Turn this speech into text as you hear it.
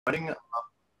Joining.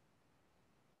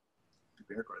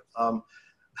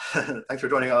 Thanks for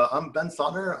joining. I'm Ben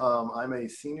Sautner. I'm a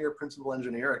senior principal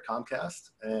engineer at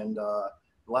Comcast, and the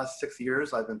last 6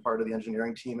 years I've been part of the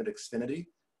engineering team at Xfinity,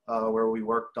 where we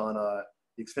worked on the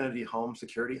Xfinity Home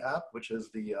Security app, which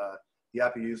is the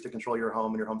app you use to control your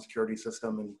home and your home security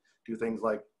system and do things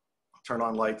like turn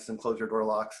on lights and close your door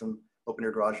locks and open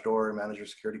your garage door and manage your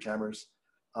security cameras.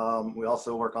 We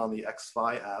also work on the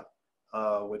Xfi app,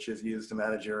 which is used to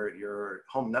manage your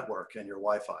home network and your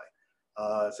Wi-Fi.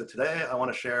 So today I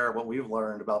want to share what we've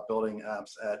learned about building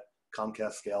apps at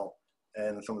Comcast scale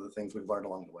and some of the things we've learned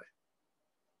along the way.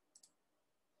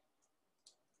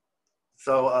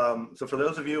 So for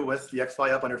those of you with the Xfi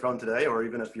app on your phone today, or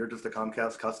even if you're just a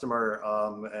Comcast customer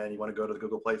and you want to go to the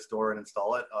Google Play Store and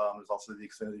install it, there's also the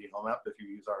Xfinity Home app if you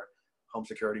use our home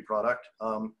security product.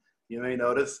 You may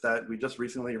notice that we just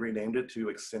recently renamed it to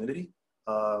Xfinity.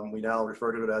 We now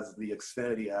refer to it as the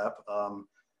Xfinity app.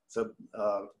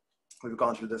 We've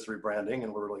gone through this rebranding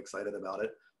and we're really excited about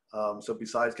it. So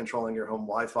besides controlling your home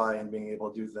Wi-Fi and being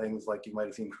able to do things like you might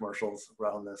have seen commercials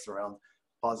around this, around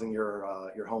pausing your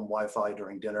home Wi-Fi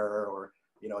during dinner or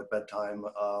at bedtime,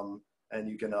 and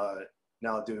you can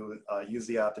now use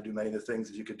the app to do many of the things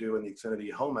that you could do in the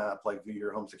Xfinity Home app, like view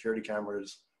your home security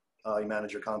cameras, you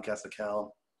manage your Comcast account,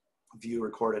 view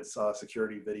recorded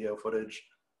security video footage,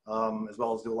 as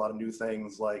well as do a lot of new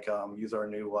things like use our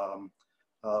new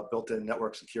built-in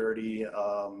network security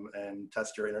and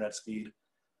test your internet speed.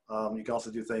 You can also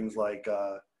do things like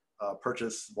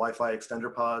purchase Wi-Fi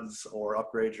extender pods or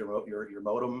upgrade your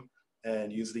modem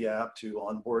and use the app to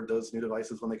onboard those new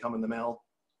devices when they come in the mail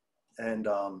and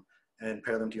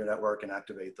pair them to your network and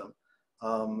activate them.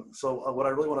 So what I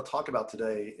really want to talk about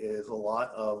today is a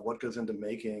lot of what goes into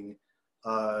making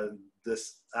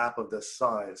this app of this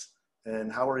size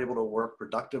and how we're able to work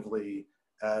productively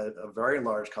at a very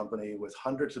large company with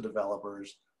hundreds of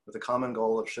developers with a common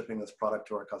goal of shipping this product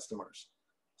to our customers.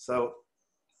 So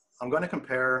I'm going to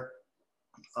compare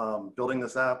building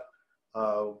this app,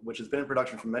 which has been in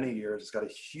production for many years. It's got a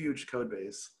huge code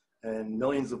base and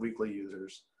millions of weekly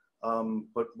users.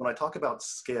 But when I talk about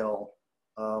scale,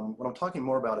 what I'm talking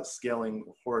more about is scaling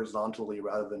horizontally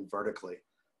rather than vertically.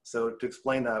 So to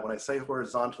explain that, when I say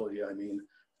horizontally, I mean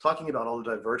talking about all the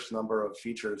diverse number of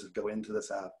features that go into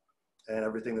this app and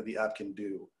everything that the app can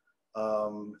do.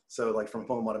 So like from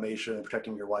home automation and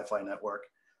protecting your Wi-Fi network.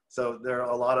 So there are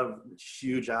a lot of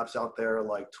huge apps out there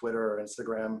like Twitter or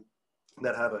Instagram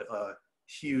that have a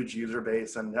huge user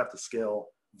base and have to scale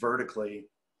vertically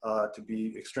to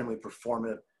be extremely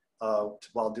performant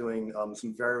while doing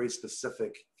some very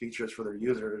specific features for their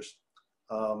users.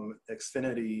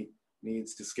 Xfinity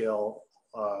needs to scale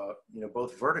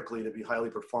both vertically to be highly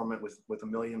performant with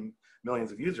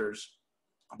millions of users,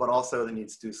 but also it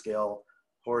needs to scale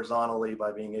horizontally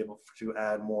by being able to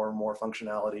add more and more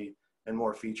functionality and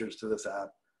more features to this app.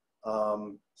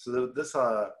 So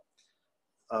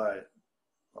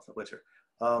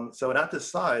an app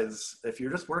this size, if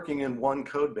you're just working in one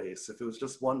code base, if it was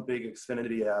just one big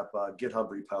Xfinity app GitHub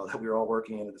repo that we were all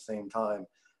working in at the same time,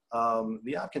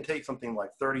 the app can take something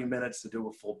like 30 minutes to do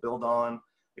a full build on.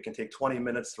 It can take 20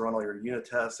 minutes to run all your unit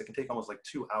tests. It can take almost like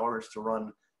 2 hours to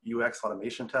run UX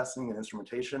automation testing and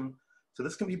instrumentation. So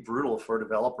this can be brutal for a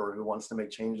developer who wants to make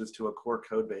changes to a core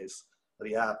code base of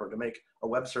the app or to make a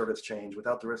web service change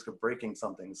without the risk of breaking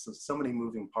something. So many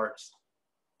moving parts.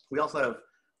 We also have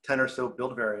 10 or so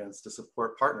build variants to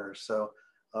support partners. So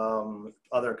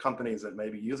other companies that may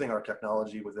be using our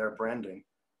technology with their branding.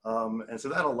 And so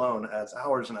that alone adds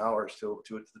hours and hours to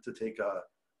take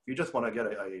if you just want to get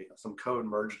some code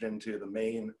merged into the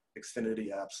main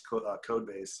Xfinity app's code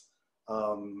base,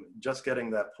 just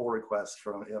getting that pull request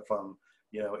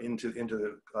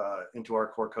into our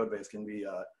core code base can be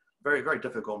very, very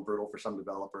difficult and brutal for some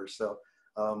developers. So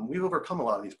we've overcome a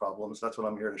lot of these problems. That's what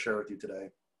I'm here to share with you today.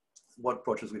 What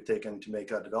approaches we've taken to make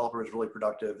developers really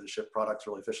productive, to ship products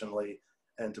really efficiently,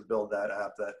 and to build that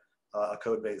app that a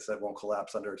code base that won't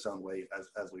collapse under its own weight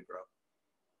as we grow.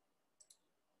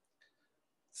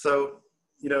 So,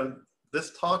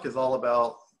 this talk is all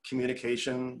about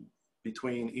communication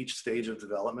between each stage of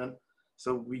development.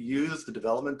 So we use the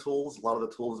development tools, a lot of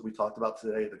the tools we talked about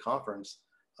today at the conference,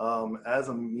 as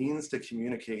a means to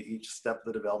communicate each step of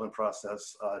the development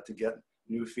process to get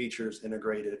new features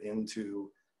integrated into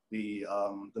the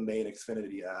main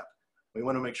Xfinity app. We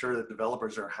want to make sure that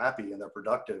developers are happy and they're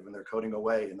productive and they're coding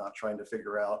away and not trying to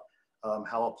figure out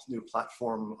how a new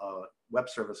platform web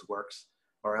service works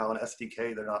or how an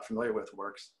SDK they're not familiar with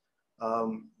works.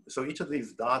 So each of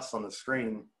these dots on the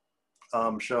screen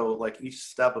show like each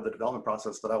step of the development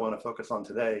process that I want to focus on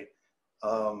today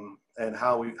and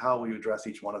how we address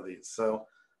each one of these. So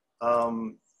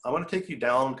I want to take you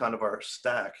down kind of our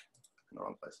stack in the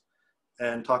wrong place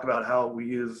and talk about how we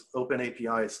use open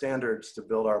API standards to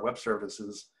build our web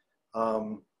services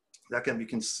that can be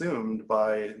consumed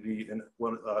by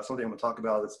something I'm going to talk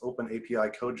about is open API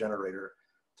code generator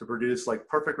to produce like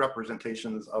perfect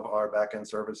representations of our backend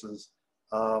services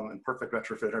and perfect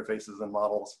retrofit interfaces and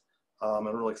models. I'm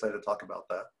really excited to talk about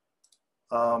that.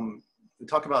 We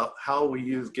talk about how we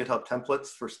use GitHub templates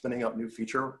for spinning up new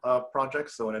feature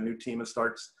projects. So when a new team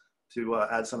starts to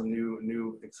add some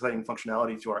new exciting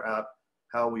functionality to our app,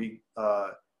 how we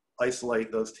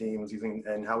isolate those teams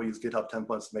and how we use GitHub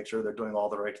templates to make sure they're doing all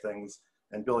the right things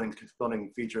and building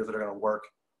features that are going to work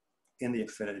in the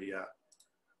Xfinity app.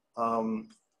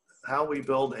 How we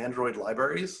build Android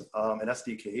libraries and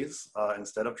SDKs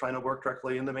instead of trying to work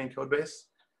directly in the main code base.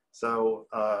 So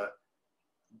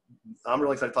I'm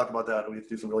really excited to talk about that. We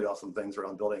do some really awesome things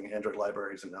around building Android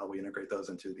libraries and how we integrate those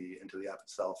into the app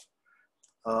itself.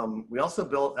 We also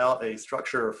built out a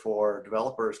structure for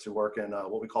developers to work in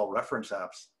what we call reference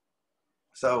apps.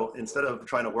 So instead of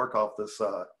trying to work off this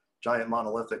giant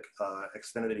monolithic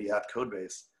Xfinity app code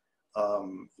base,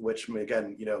 which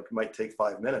again, might take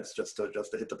 5 minutes just to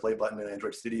hit the play button in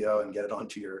Android Studio and get it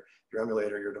onto your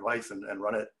emulator, your device, and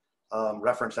run it.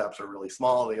 Reference apps are really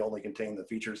small. They only contain the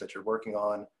features that you're working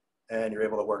on, and you're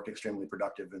able to work extremely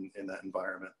productive in that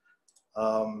environment.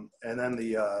 And then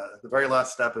the very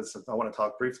last step is I want to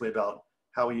talk briefly about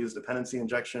how we use dependency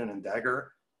injection and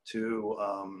Dagger to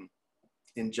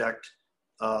inject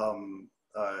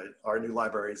our new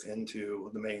libraries into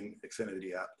the main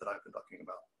Xfinity app that I've been talking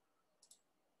about.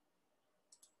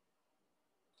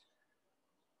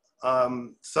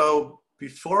 So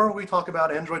before we talk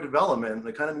about Android development,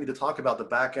 we kind of need to talk about the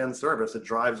back-end service that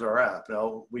drives our app.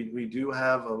 Now, we do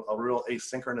have a real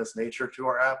asynchronous nature to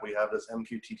our app. We have this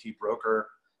MQTT broker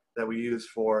that we use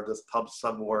for this pub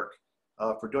sub work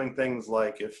for doing things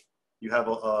like if you have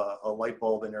a light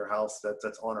bulb in your house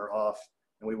that's on or off,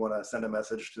 and we want to send a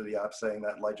message to the app saying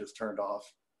that light just turned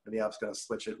off, and the app's going to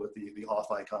switch it with the off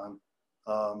icon.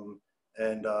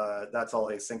 That's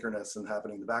all asynchronous and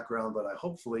happening in the background, but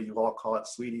hopefully you've all caught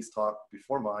Sweetie's talk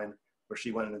before mine, where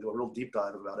she went into a real deep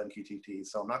dive about MQTT.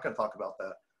 So I'm not going to talk about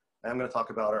that. I'm going to talk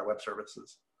about our web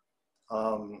services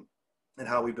and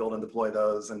how we build and deploy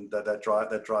those, and that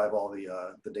drive all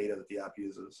the data that the app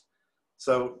uses.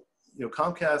 So,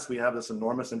 Comcast, we have this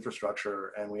enormous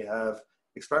infrastructure, and we have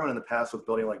experimented in the past with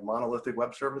building like monolithic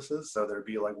web services. So there'd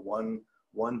be like one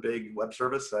big web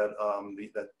service that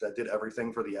did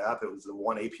everything for the app. It was the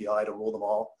one API to rule them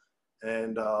all.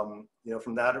 And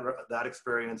from that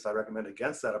experience, I recommend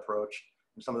against that approach.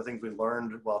 And some of the things we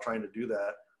learned while trying to do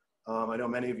that. I know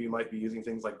many of you might be using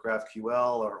things like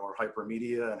GraphQL or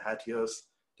Hypermedia and Hatios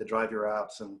to drive your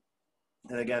apps. And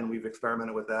again, we've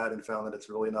experimented with that and found that it's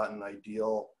really not an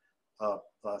ideal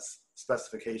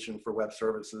specification for web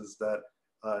services that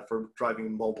for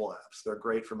driving mobile apps. They're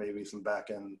great for maybe some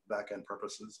back-end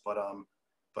purposes, but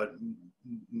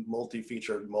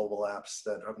multi-featured mobile apps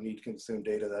that need to consume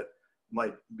data that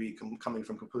might be coming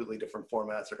from completely different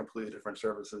formats or completely different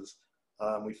services.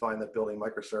 We find that building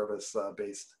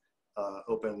microservice-based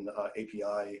open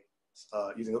API,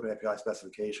 using open API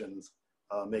specifications,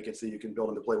 make it so you can build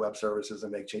and deploy web services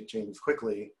and make changes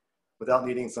quickly without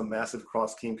needing some massive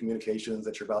cross-team communications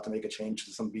that you're about to make a change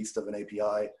to some beast of an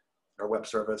API or web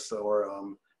service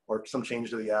or some change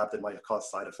to the app that might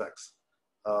cause side effects.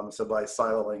 So by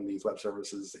siloing these web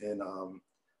services in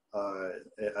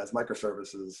as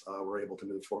microservices, we're able to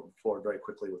move forward very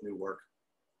quickly with new work.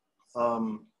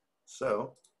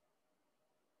 So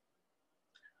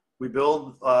we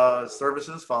build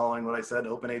services following what I said,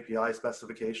 open API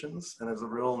specifications, and there's a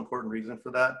real important reason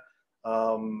for that.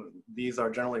 These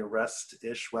are generally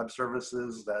REST-ish web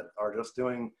services that are just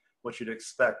doing what you'd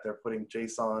expect. They're putting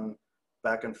JSON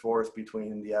back and forth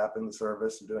between the app and the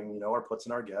service, and doing our puts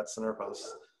and our gets and our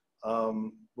posts. But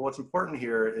what's important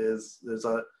here is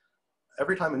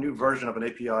every time a new version of an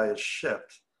API is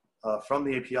shipped from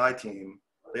the API team,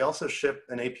 they also ship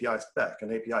an API spec,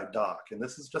 an API doc, and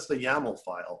this is just a YAML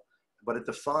file, but it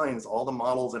defines all the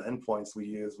models and endpoints we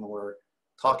use when we're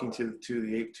talking to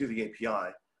the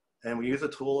API. And we use a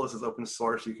tool. This is open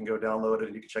source. You can go download it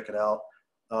and you can check it out.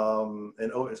 And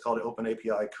it's called an Open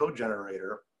API Code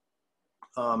Generator.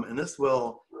 And this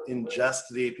will ingest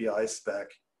the API spec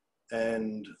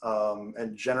and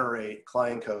generate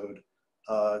client code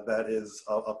that is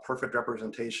a perfect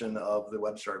representation of the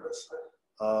web service.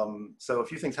 So a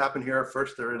few things happen here.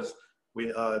 First,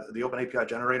 the Open API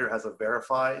Generator has a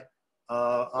verify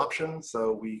option.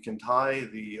 So we can tie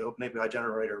the Open API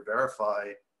Generator verify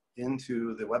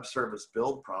into the web service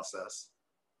build process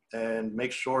and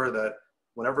make sure that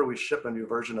whenever we ship a new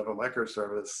version of a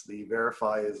microservice, the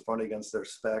verify is run against their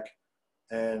spec,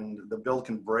 and the build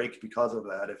can break because of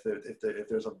that. If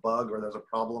there's a bug or there's a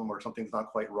problem or something's not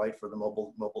quite right for the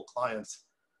mobile clients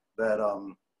that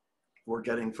we're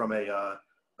getting from the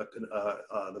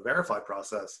verify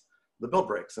process, the build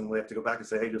breaks, and we have to go back and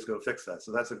say, hey, just go fix that.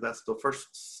 So that's the first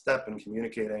step in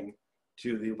communicating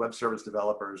to the web service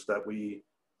developers that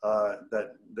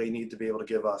that they need to be able to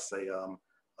give us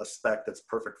a spec that's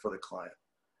perfect for the client.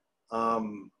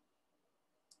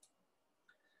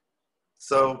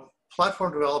 So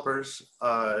platform developers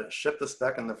ship the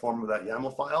spec in the form of that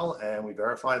YAML file, and we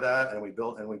verify that, and we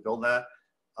build that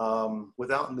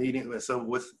without needing. So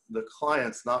with the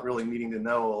clients not really needing to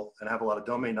know and have a lot of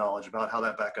domain knowledge about how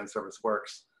that backend service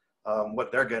works,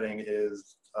 what they're getting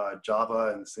is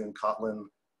Java and soon Kotlin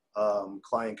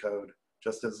client code,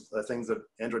 just as things that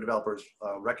Android developers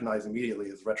recognize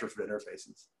immediately as retrofit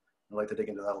interfaces. I'd like to dig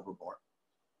into that a little bit more.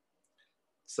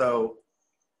 So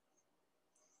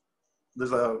there's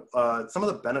some of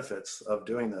the benefits of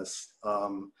doing this.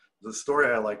 The story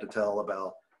I like to tell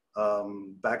about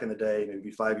back in the day,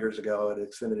 maybe 5 years ago at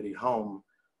Xfinity Home,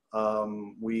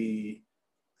 we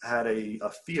had a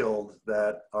field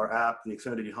that our app, the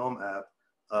Xfinity Home app,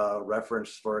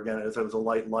 referenced for, again, it was a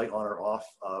light on or off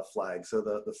flag. So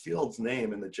the field's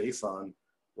name in the JSON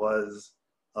was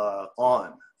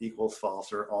on equals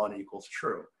false or on equals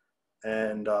true.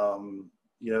 And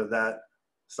you know, that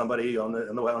somebody on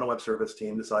a web service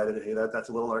team decided, hey, that's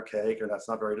a little archaic or that's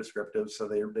not very descriptive. So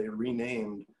they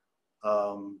renamed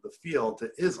the field to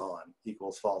is on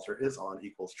equals false or is on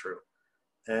equals true.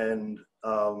 And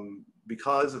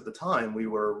because at the time we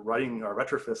were writing our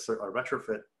retrofit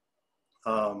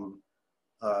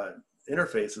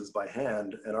interfaces by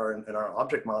hand, and our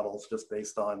object models just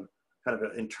based on kind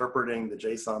of interpreting the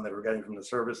JSON that we're getting from the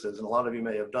services. And a lot of you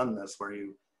may have done this, where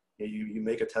you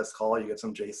make a test call, you get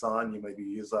some JSON, you maybe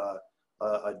use a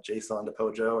JSON to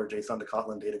Pojo or JSON to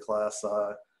Kotlin data class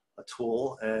a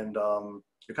tool, and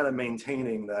you're kind of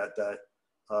maintaining that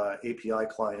API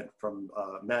client from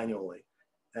manually.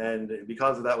 And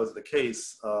because that was the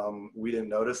case, we didn't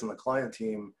notice in the client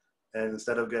team, and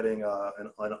instead of getting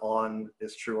an on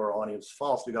is true or on is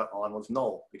false, we got on was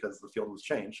null because the field was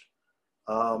changed.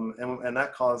 And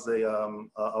that caused a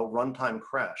runtime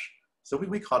crash. So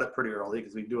we caught it pretty early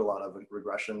because we do a lot of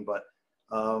regression, but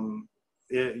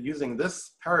using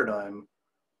this paradigm,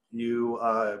 you,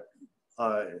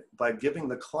 by giving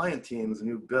the client teams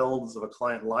new builds of a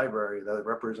client library that are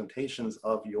representations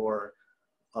of your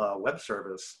web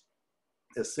service,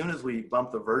 as soon as we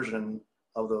bump the version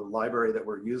of the library that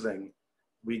we're using,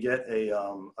 we get a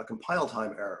compile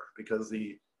time error because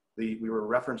we were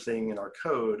referencing in our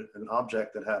code an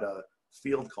object that had a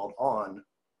field called on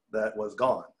that was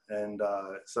gone. And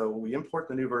so we import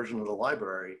the new version of the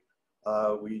library,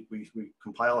 we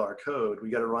compile our code, we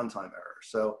get a runtime error.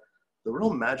 So the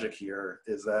real magic here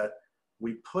is that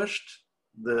we pushed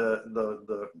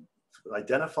the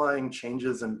identifying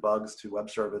changes and bugs to web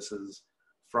services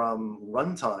from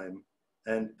runtime,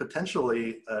 and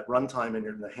potentially at runtime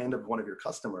in the hand of one of your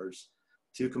customers,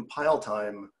 to compile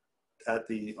time at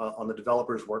on the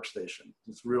developer's workstation.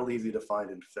 It's real easy to find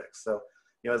and fix. So,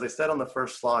 you know, as I said on the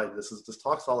first slide, this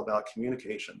talk's all about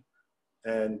communication,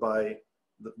 and by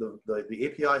the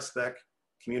API spec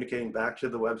communicating back to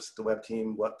the web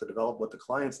team what the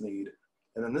clients need,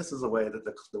 and then this is a way that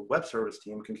the web service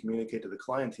team can communicate to the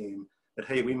client team that,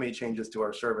 hey, we made changes to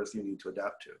our service you need to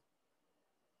adapt to.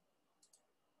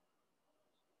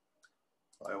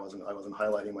 I wasn't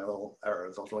highlighting my little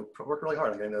arrows. I was worked really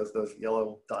hard on getting those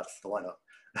yellow dots to line up.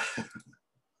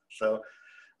 So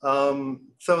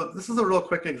this is a real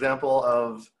quick example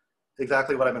of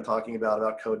exactly what I've been talking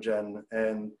about code gen.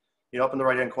 And you know, up in the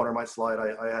right-hand corner of my slide,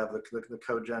 I have the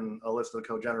code gen, a list of the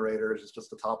code generators. It's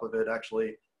just the top of it.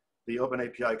 Actually, the Open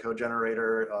API code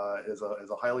generator is a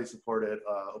highly supported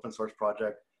open source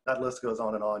project. That list goes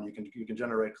on and on. You can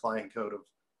generate client code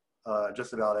of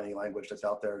just about any language that's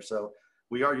out there. So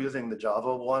we are using the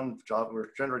Java one. We're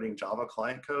generating Java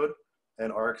client code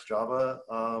and RX Java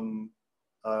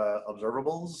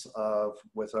observables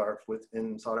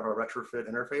inside of our retrofit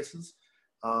interfaces.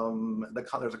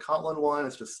 There's a Kotlin one.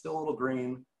 It's just still a little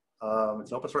green.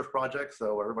 It's an open source project,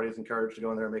 so everybody's encouraged to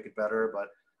go in there and make it better. But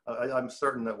I'm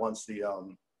certain that once the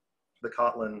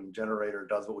Kotlin generator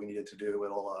does what we need it to do,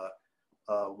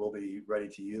 we'll be ready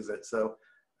to use it. So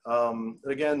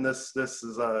again, this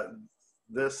is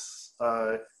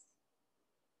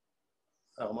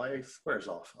oh, my square's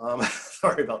off.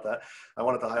 Sorry about that. I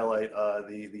wanted to highlight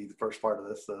the first part of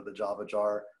this, the Java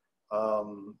jar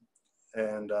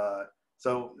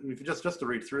So if you just to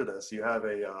read through this, you have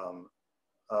a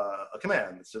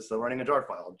command. It's just running a jar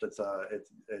file.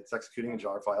 It's executing a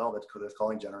jar file that's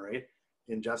calling generate,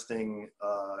 ingesting,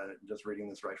 just reading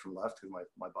this right from left because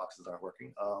my boxes aren't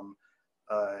working.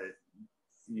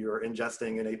 You're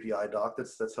ingesting an API doc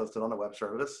that's hosted on a web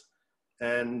service.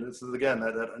 And this is, again,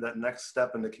 that next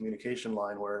step in the communication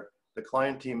line where the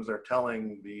client teams are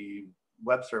telling the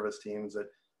web service teams that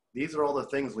these are all the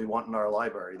things we want in our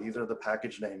library. These are the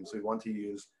package names we want to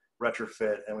use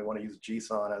retrofit, and we want to use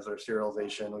JSON as our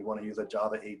serialization. We want to use a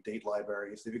Java 8 date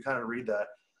library. So if you kind of read that,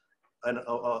 a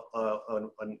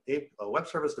web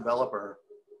service developer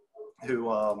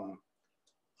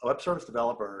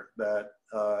that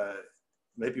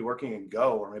may be working in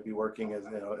Go or maybe working as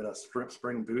in a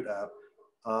Spring Boot app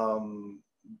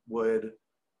would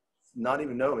not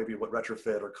even know maybe what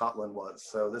retrofit or Kotlin was.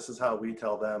 So this is how we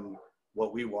tell them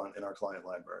what we want in our client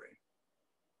library.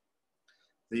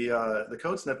 The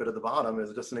code snippet at the bottom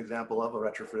is just an example of a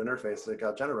retrofit interface that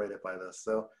got generated by this.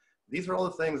 So these are all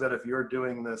the things that if you're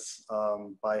doing this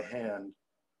by hand,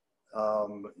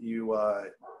 you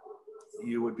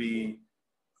would be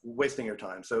wasting your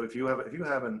time. So if you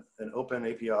have an open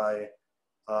API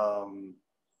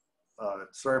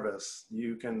service,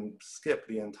 you can skip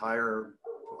the entire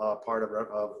part of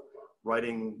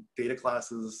writing data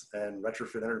classes and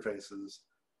retrofit interfaces,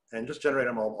 and just generate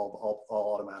them all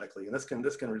automatically. And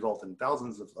this can result in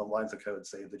thousands of lines of code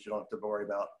saved that you don't have to worry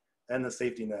about, and the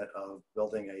safety net of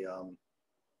building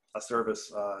a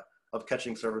service of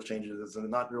catching service changes and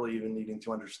not really even needing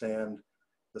to understand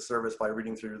the service by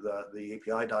reading through the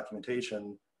API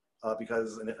documentation,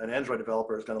 because an Android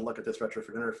developer is going to look at this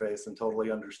retrofit interface and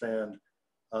totally understand,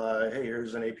 hey,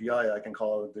 here's an API I can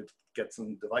call to get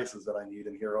some devices that I need,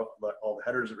 and here are all the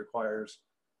headers it requires,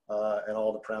 and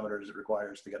all the parameters it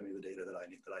requires to get me the data that I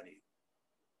need.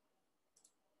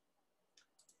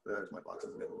 There's my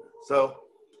boxes again. So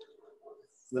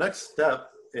the next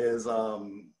step is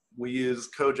we use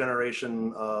code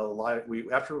generation.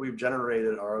 After we've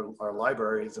generated our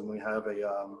libraries and we have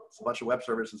a bunch of web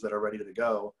services that are ready to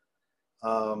go,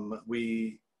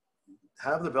 we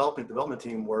have the development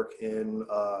team work in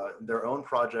their own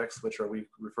projects, which we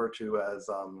refer to as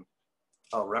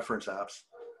reference apps.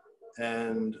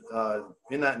 And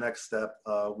in that next step,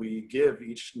 we give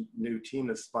each new team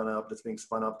that's being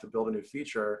spun up to build a new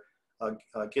feature, a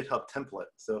GitHub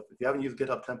template. So if you haven't used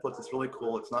GitHub templates, it's really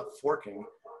cool. It's not forking.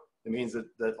 It means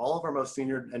that all of our most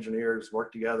senior engineers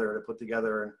work together to put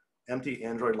together an empty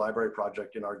Android library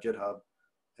project in our GitHub.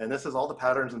 And this has all the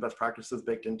patterns and best practices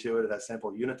baked into it. It has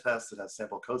sample unit tests. It has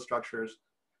sample code structures.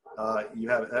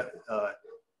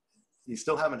 You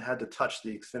still haven't had to touch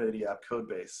the Xfinity app code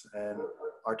base. And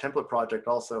our template project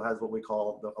also has what we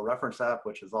call a reference app,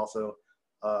 which is also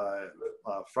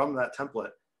from that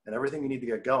template and everything you need to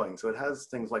get going. So it has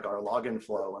things like our login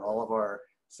flow and all of our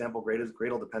sample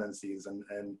Gradle dependencies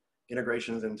and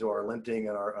integrations into our linting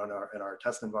and our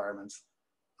test environments.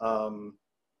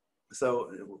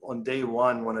 So on day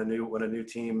one, when a new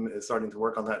team is starting to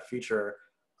work on that feature,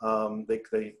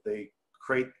 they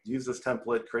use this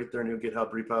template, create their new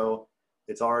GitHub repo.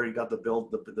 It's already got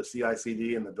the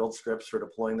CI/CD and the build scripts for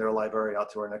deploying their library out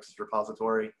to our Nexus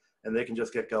repository, and they can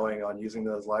just get going on using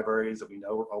those libraries that we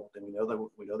know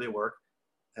they work,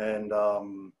 and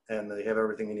they have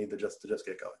everything they need to just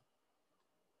get going.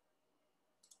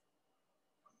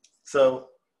 So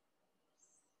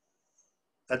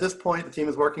at this point, the team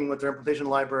is working with their implementation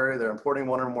library. They're importing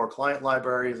one or more client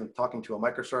libraries and talking to a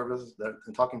microservice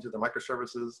and talking to the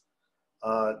microservices.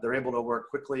 They're able to work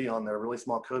quickly on their really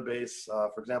small code base.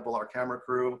 For example, our camera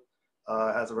crew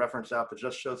has a reference app that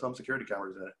just shows home security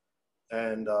cameras in it,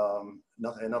 and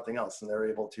nothing else. And they're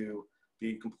able to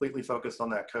be completely focused on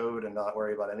that code and not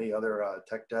worry about any other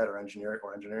tech debt or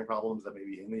engineering problems that may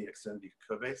be in the Xfinity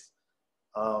code base.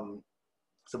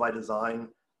 So by design,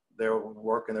 their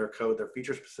work and their code, their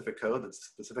feature-specific code that's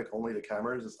specific only to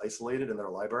cameras is isolated in their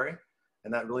library,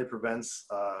 and that really prevents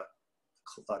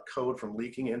code from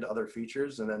leaking into other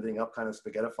features and ending up kind of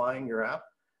spaghettifying your app.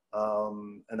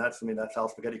 And that's how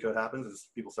spaghetti code happens, is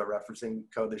people start referencing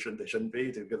code they shouldn't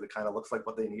be because it kind of looks like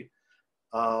what they need.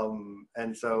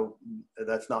 And so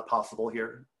that's not possible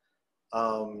here.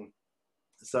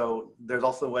 So there's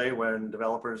also a way when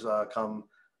developers come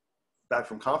back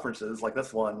from conferences like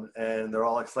this one, and they're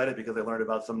all excited because they learned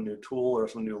about some new tool or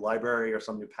some new library or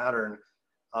some new pattern.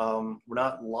 We're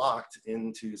not locked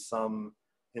into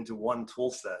one tool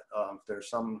set. If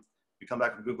there's we come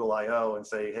back from Google I/O and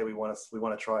say, hey, we want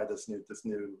to try this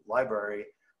new library,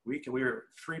 we're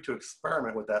free to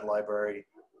experiment with that library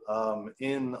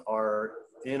in our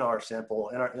in our sample,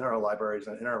 in our libraries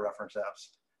and in our reference apps,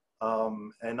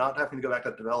 and not having to go back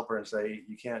to the developer and say,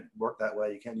 you can't work that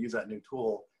way, you can't use that new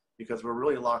tool, because we're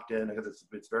really locked in because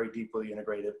it's very deeply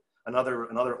integrated.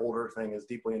 Another older thing is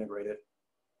deeply integrated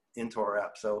into our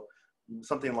app. So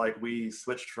something like we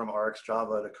switched from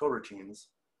RxJava to coroutines,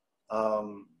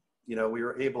 you know, we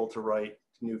were able to write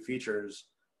new features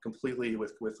completely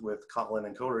with Kotlin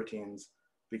and coroutines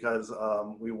because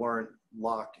we weren't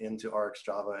locked into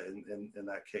RxJava in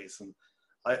that case. And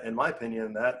in my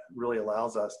opinion, that really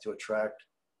allows us to attract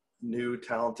new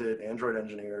talented Android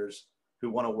engineers who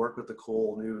want to work with the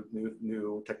cool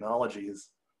new technologies,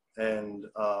 and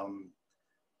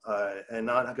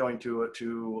not going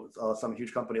to some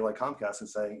huge company like Comcast and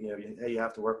saying, you know, hey, you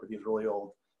have to work with these really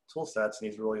old tool sets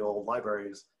and these really old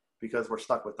libraries because we're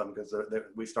stuck with them because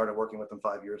we started working with them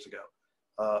 5 years ago.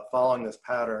 Following this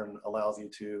pattern allows you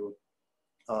to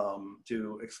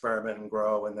experiment and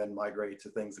grow and then migrate to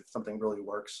things. If something really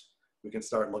works, we can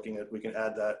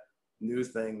add that new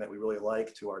thing that we really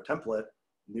like to our template.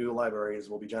 New libraries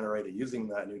will be generated using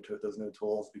those new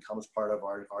tools, becomes part of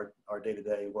our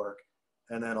day-to-day work.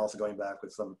 And then also going back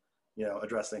with some, you know,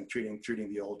 treating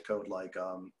the old code like,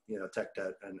 you know, tech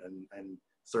debt, and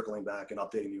circling back and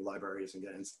updating new libraries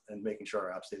and making sure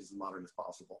our app stays as modern as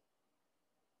possible.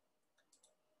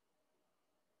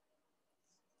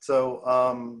 So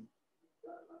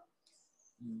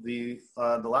the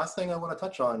last thing I want to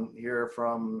touch on here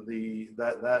from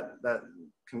that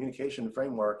communication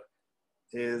framework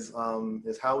is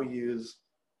how we use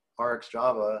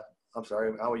RxJava. I'm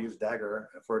sorry, how we use Dagger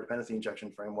for a dependency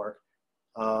injection framework.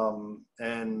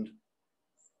 And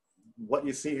what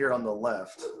you see here on the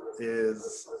left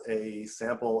is a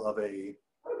sample of a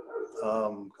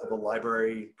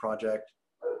library project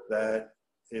that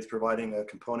is providing a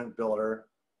component builder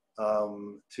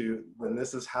and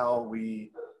this is how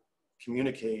we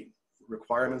communicate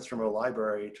requirements from a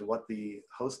library to what the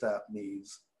host app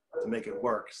needs to make it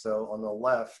work. So on the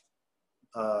left,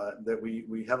 that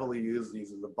we heavily use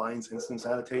these as the binds instance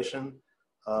annotation,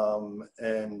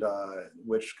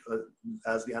 which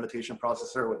as the annotation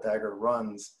processor with Dagger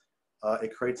runs,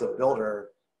 it creates a builder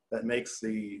that makes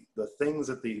the things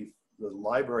that the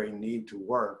library need to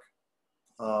work.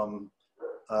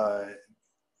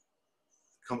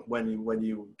 When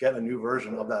you get a new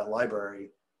version of that library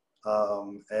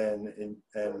and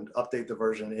update the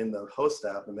version in the host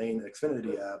app, the main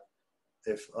Xfinity app,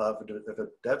 if a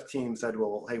dev team said,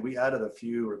 well, hey, we added a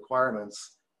few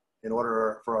requirements in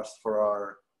order for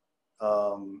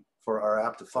our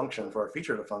app to function, for our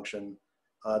feature to function,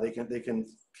 they can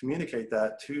communicate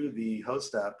that to the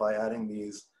host app by adding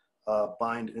these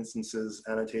bind instances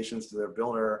annotations to their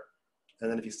builder.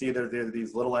 And then if you see there are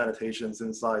these little annotations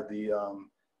inside the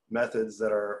methods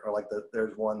that are like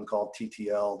there's one called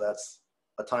TTL, that's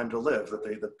a time to live, that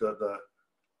the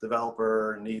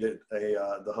developer needed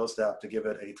the host app to give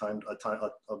it a you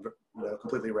know,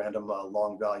 completely random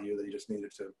long value that he just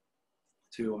needed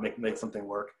to make something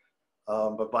work.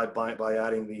 But by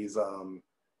adding these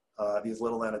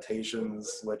little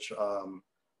annotations, which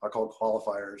are called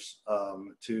qualifiers,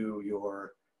 to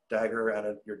your Dagger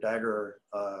and your Dagger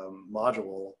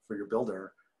module for your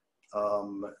builder,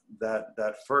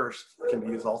 that first can be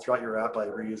used all throughout your app by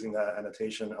reusing that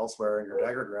annotation elsewhere in your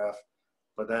Dagger graph.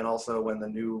 But then also when a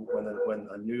new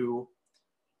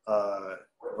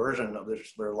version of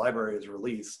their library is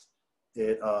released,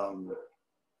 the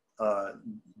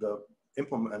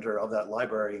implementer of that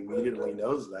library immediately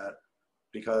knows that,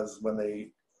 because when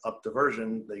they up the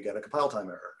version, they get a compile time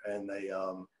error, and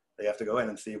they have to go in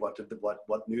and see what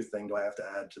new thing do I have to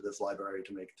add to this library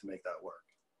to make that work.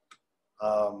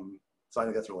 So I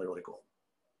think that's really, really cool.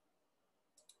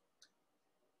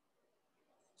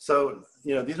 So,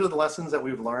 you know, these are the lessons that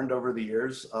we've learned over the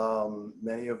years,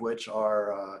 many of which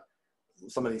are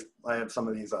I have some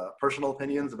of these personal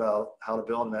opinions about how to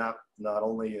build an app, not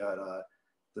only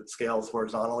that scales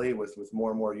horizontally with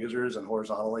more and more users, and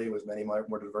horizontally with many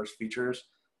more diverse features.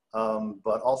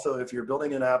 But also, if you're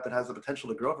building an app that has the potential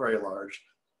to grow very large,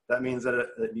 that means that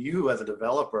you as a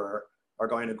developer are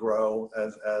going to grow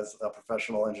as a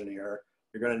professional engineer.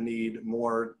 You're going to need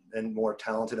more and more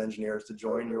talented engineers to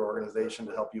join your organization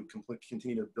to help you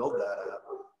continue to build that app.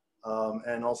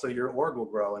 And also your org will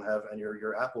grow and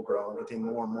your app will grow and contain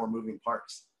more and more moving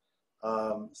parts.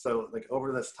 So like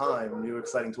over this time, new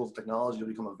exciting tools and technology will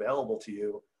become available to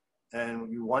you, and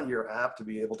you want your app to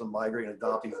be able to migrate and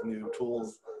adopt these new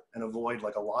tools and avoid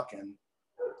like a lock-in.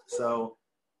 So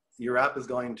your app is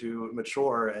going to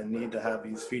mature and need to have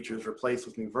these features replaced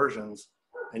with new versions,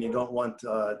 and you don't want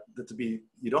that to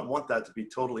be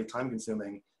totally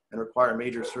time-consuming and require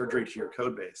major surgery to your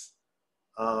code base.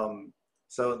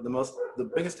 So the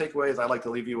biggest takeaways I'd like to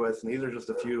leave you with, and these are just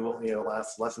a few,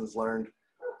 last lessons learned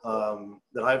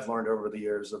that I've learned over the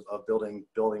years of building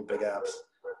big apps,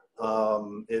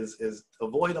 is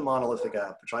avoid a monolithic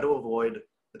app. Try to avoid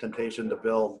the temptation to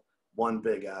build one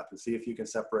big app, and see if you can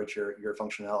separate your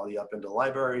functionality up into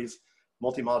libraries.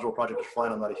 Multi-module projects are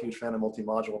fine. I'm not a huge fan of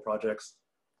multi-module projects,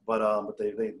 but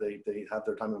they have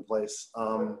their time and place.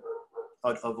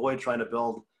 Avoid trying to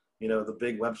build the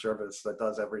big web service that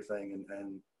does everything,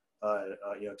 and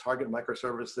target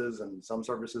microservices, and some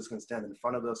services can stand in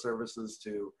front of those services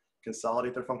to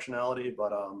consolidate their functionality,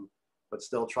 but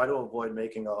still try to avoid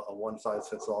making a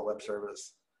one-size-fits-all web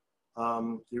service.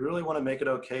 You really want to make it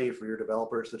okay for your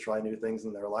developers to try new things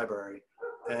in their library,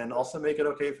 and also make it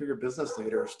okay for your business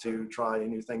leaders to try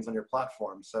new things on your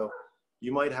platform. So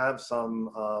you might have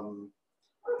some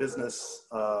business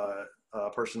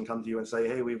person come to you and say,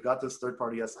 hey, we've got this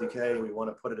third-party SDK, we want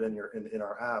to put it in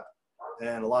our app.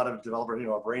 And a lot of developers,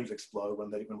 our brains explode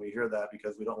when we hear that,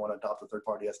 because we don't want to adopt a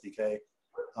third-party SDK.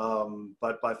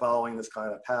 But by following this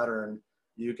kind of pattern,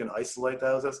 you can isolate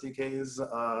those SDKs,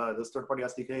 those third-party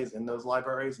SDKs in those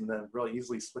libraries, and then really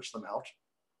easily switch them out.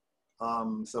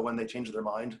 So when they change their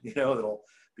mind, it'll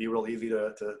be real easy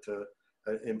to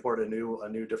import a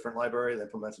new different library that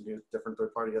implements a new different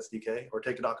third-party SDK, or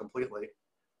take it out completely.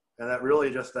 And that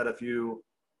really just that if you're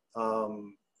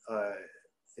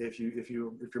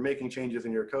making changes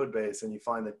in your code base and you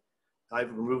find that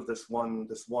I've removed this one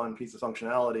piece of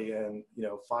functionality, and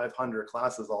 500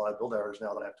 classes all have build errors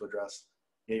now that I have to address,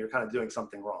 you're kind of doing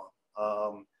something wrong.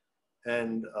 I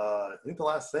think the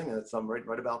last thing is I'm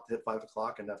right about to hit 5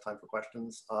 o'clock and have time for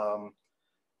questions. I'm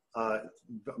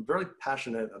very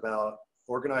passionate about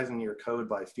organizing your code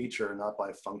by feature, not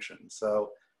by function.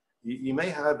 So you may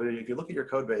have, if you look at your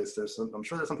code base, I'm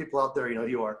sure there's some people out there,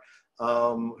 you are,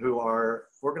 who are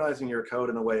organizing your code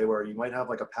in a way where you might have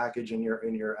like a package in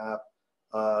your app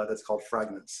that's called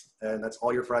fragments, and that's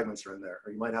all your fragments are in there.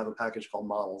 Or you might have a package called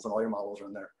models, and all your models are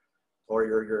in there, or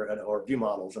or view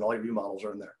models, and all your view models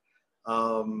are in there.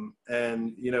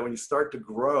 When you start to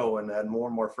grow and add more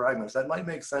and more fragments, that might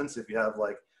make sense if you have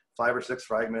like 5 or 6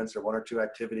 fragments or 1 or 2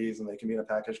 activities, and they can be in a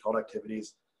package called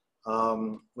activities.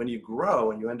 When you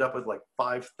grow and you end up with like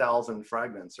 5,000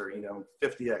 fragments or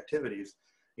 50 activities,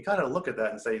 you kind of look at that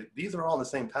and say, these are all in the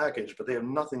same package, but they have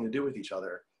nothing to do with each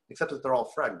other, except that they're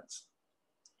all fragments,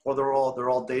 or they're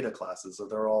all data classes, or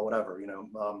they're all whatever.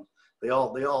 They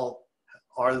all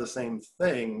are the same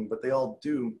thing, but they all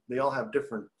have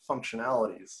different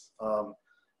functionalities.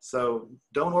 So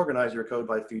don't organize your code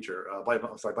by feature, by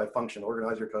function.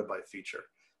 Organize your code by feature.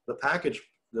 The package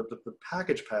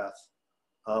path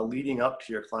leading up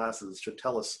to your classes should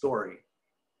tell a story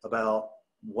about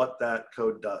what that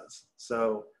code does.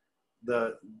 So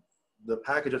the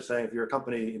package of saying, if you're a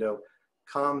company,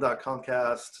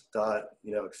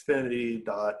 com.comcast.xfinity.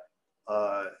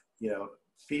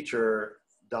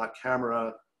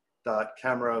 feature.camera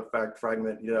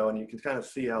fragment, and you can kind of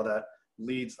see how that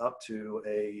leads up to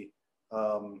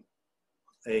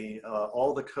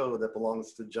all the code that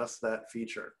belongs to just that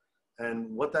feature.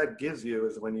 And what that gives you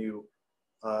is when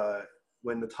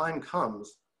the time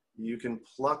comes, you can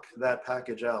pluck that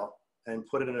package out and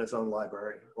put it in its own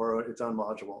library or its own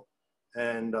module,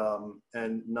 and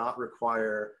not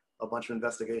require a bunch of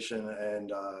investigation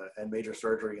and major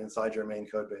surgery inside your main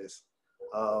code base.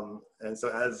 And so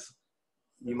as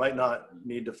you might not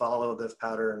need to follow this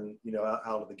pattern,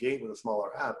 out of the gate with a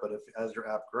smaller app, but as your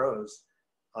app grows,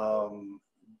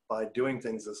 by doing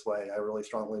things this way, I really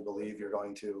strongly believe you're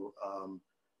going to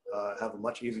have a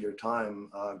much easier time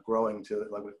growing to,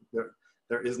 like,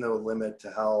 there is no limit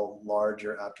to how large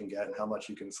your app can get and how much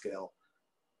you can scale.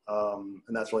 And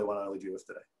that's really what I leave you with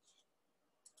today.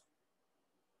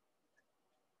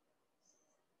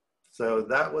 So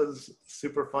that was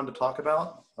super fun to talk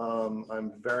about.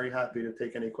 I'm very happy to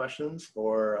take any questions,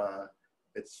 or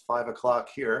it's 5 o'clock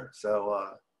here.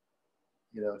 So,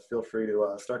 feel free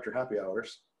to start your happy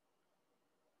hours.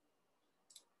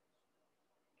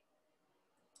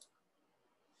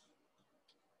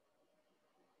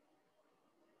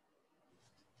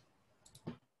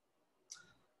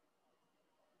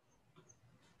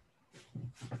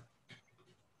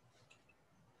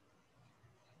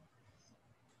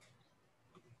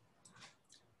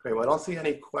 Great, well, I don't see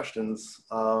any questions.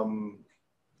 I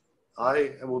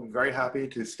will be very happy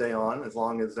to stay on as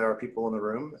long as there are people in the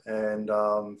room, and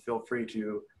feel free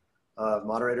to,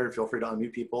 moderator, feel free to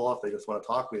unmute people if they just want to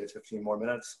talk. We have 15 more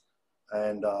minutes,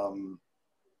 and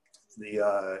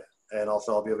and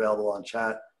also I'll be available on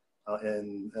chat,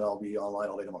 and I'll be online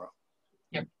all day tomorrow.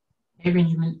 Yep. Hey,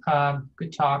 Benjamin,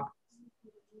 good talk.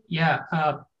 Yeah,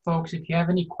 folks, if you have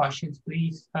any questions,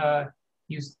 please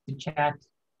use the chat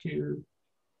to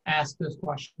ask those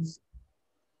questions.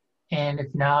 And if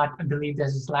not, I believe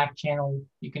there's a Slack channel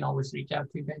you can always reach out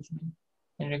to Benjamin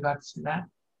in regards to that.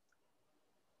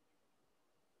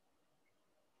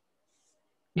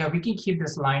 Yeah, we can keep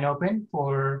this line open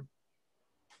for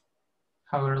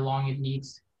however long it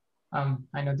needs. I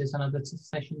know there's another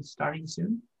session starting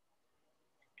soon.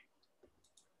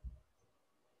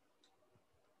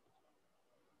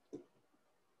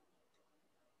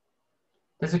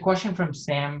 There's a question from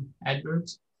Sam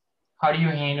Edwards. How do you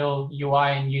handle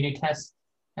UI and unit tests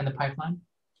in the pipeline?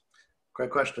 Great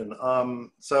question.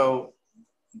 So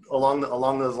along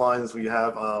those lines, we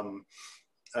have a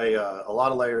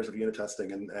lot of layers of unit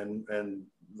testing, and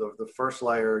the first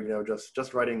layer, you know,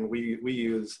 just writing. We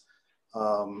use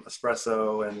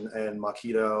Espresso and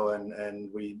Mockito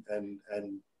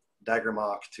and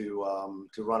Daggermock to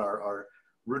run our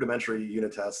rudimentary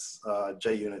unit tests,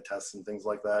 JUnit tests, and things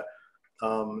like that.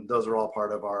 Those are all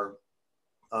part of our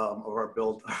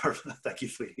build. Thank you,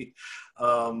 sweetie.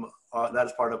 That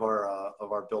is part of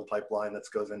our build pipeline that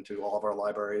goes into all of our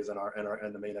libraries and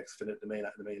the main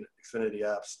Xfinity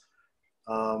apps.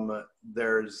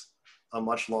 There's a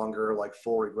much longer, like,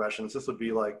 full regressions. This would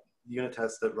be like unit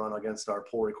tests that run against our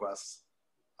pull requests,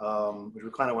 which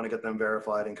we kind of want to get them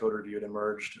verified and code reviewed and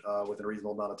merged within a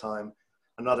reasonable amount of time.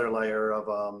 Another layer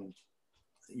of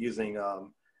using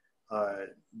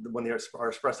when our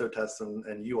Espresso tests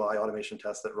and UI automation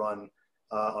tests that run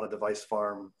on a device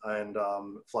farm and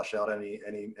flush out any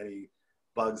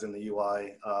bugs in the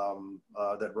UI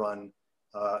that run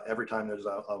every time there's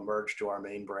a merge to our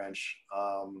main branch,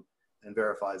 and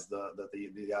verifies that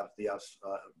the app's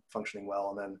functioning well,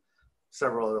 and then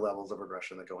several other levels of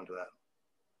regression that go into that.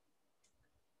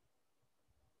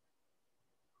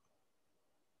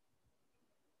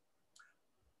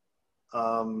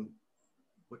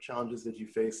 What challenges did you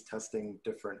face testing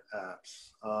different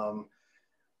apps?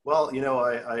 Well, you know,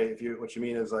 what you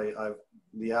mean is I've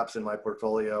the apps in my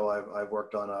portfolio. I've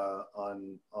worked on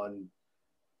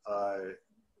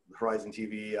Horizon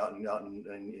TV out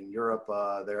in Europe,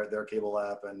 their cable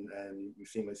app, and you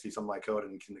see some of my code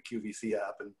in the QVC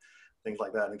app and things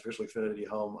like that, and especially Xfinity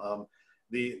Home.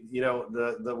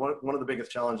 One of the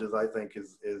biggest challenges, I think,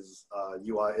 is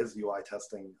UI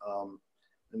testing.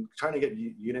 And trying to get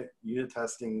unit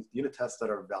tests that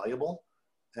are valuable,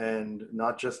 and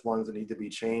not just ones that need to be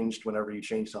changed whenever you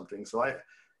change something. So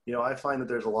I find that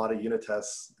there's a lot of unit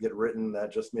tests get written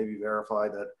that just maybe verify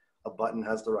that a button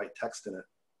has the right text in it.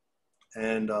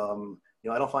 And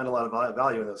I don't find a lot of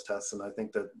value in those tests, and I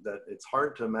think that it's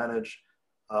hard to manage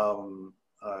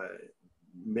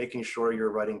making sure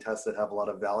you're writing tests that have a lot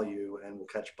of value and will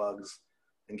catch bugs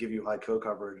and give you high code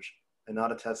coverage, and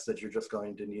not a test that you're just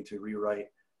going to need to rewrite.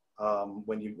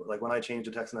 When I change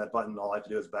the text in that button, all I have to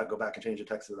do is go back and change the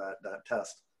text of that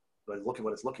test. But I look at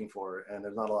what it's looking for, and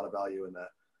there's not a lot of value in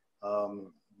that.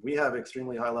 We have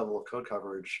extremely high level of code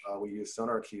coverage. We use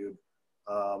SonarQube,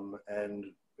 and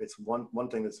it's one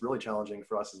thing that's really challenging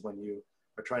for us is when you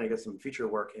are trying to get some feature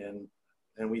work in,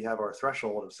 and we have our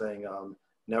threshold of saying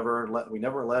we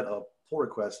never let a pull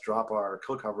request drop our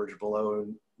code coverage below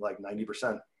like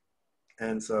 90%,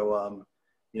 and so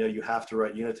you have to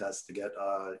write unit tests to get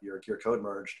your code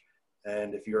merged,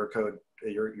 and if your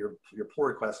pull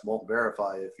request won't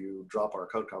verify if you drop our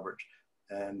code coverage,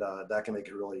 and that can make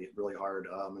it really, really hard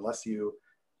unless you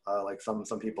like some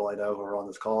people I know who are on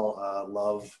this call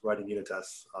love writing unit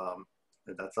tests.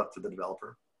 And that's up to the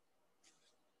developer.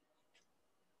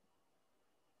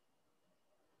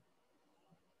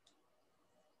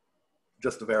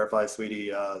 Just to verify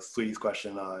Sweetie's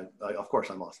question, of course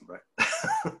I'm awesome, right?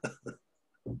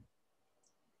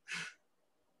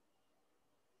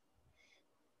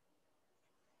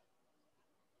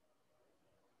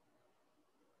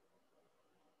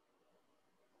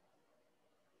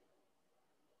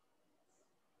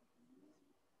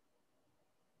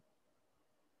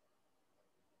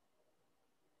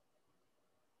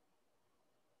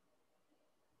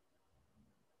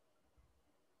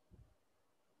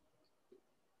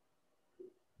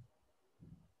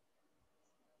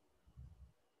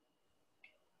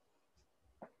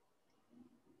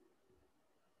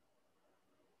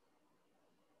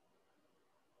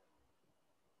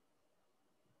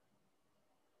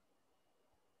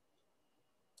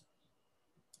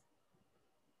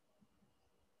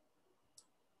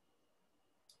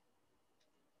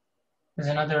 There's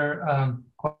another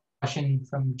question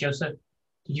from Joseph.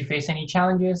 Did you face any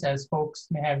challenges as folks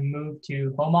may have moved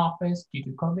to home office due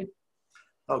to COVID?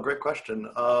 Oh, great question.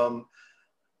 So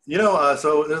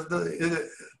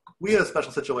We had a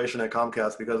special situation at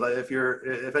Comcast because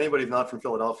if anybody's not from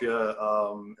Philadelphia,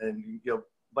 and you know,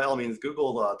 by all means,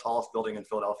 Google the tallest building in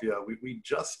Philadelphia. We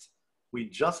just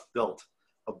built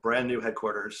a brand new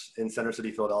headquarters in Center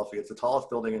City, Philadelphia. It's the tallest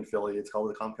building in Philly. It's called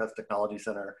the Comcast Technology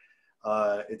Center.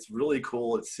 It's really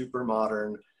cool. It's super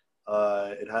modern.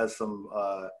 It has some.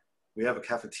 We have a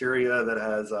cafeteria that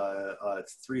has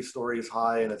it's 3 stories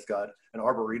high, and it's got an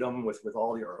arboretum with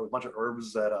a bunch of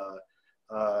herbs that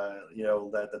you know,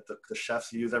 that the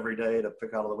chefs use every day to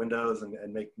pick out of the windows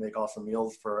and make awesome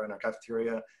meals in our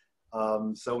cafeteria.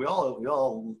 So we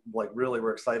all like really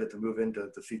were excited to move into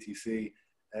the CTC,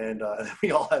 and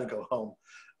we all had to go home.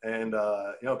 And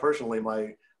you know, personally,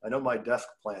 I know my desk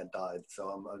plant died,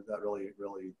 so that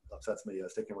really upsets me. I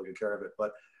was taking really good care of it,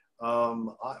 but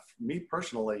me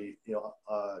personally, you know,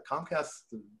 Comcast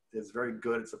is very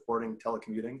good at supporting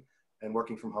telecommuting and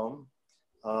working from home.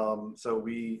 So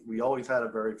we always had a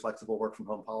very flexible work from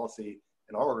home policy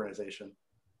in our organization,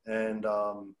 and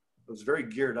it was very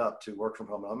geared up to work from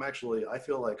home. I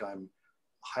feel like I'm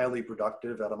highly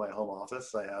productive out of my home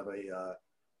office. I have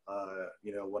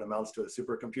you know, what amounts to a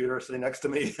supercomputer sitting next to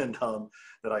me, and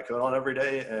that I code on every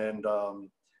day. And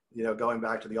you know, going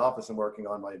back to the office and working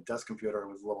on my desk computer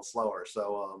was a little slower.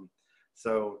 So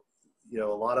you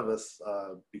know, a lot of us,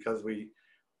 because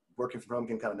working from home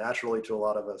came kind of naturally to a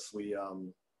lot of us, we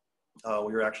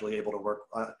were actually able to work.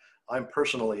 I'm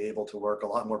personally able to work a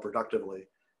lot more productively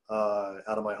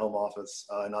out of my home office,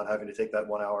 not having to take that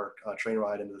 1-hour train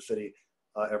ride into the city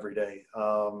every day.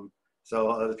 So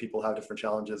other people have different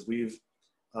challenges. We've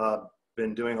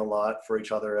been doing a lot for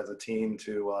each other as a team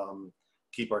to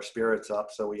keep our spirits up.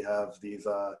 So we have these,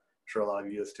 sure a lot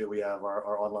of you used to, we have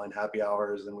our online happy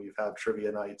hours, and we've had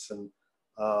trivia nights and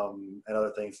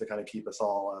other things to kind of keep us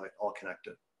all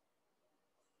connected.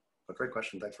 But great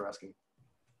question, thanks for asking.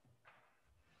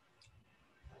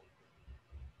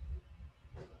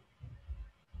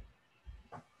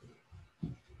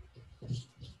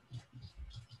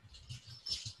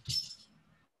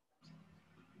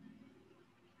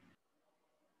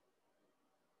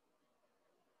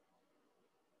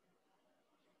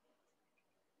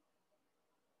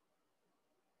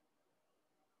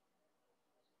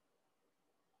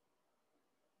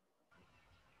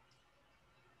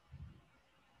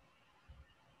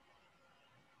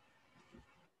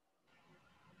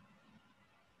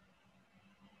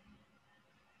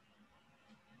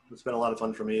 It's been a lot of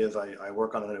fun for me as I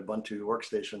work on an Ubuntu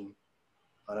workstation,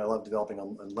 and I love developing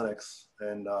on Linux.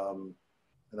 And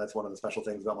that's one of the special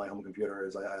things about my home computer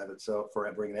is I have it. So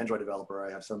for being an Android developer,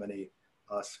 I have so many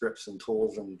scripts and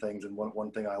tools and things. And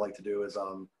one thing I like to do is,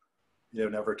 you know,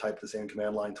 never type the same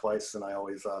command line twice. And I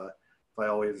always, if I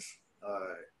always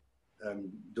am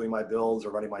doing my builds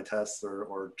or running my tests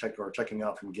or checking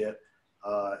out from Git,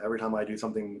 every time I do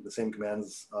something, the same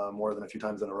commands more than a few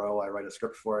times in a row, I write a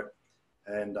script for it.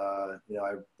 And you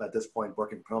know, at this point,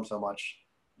 working from home so much,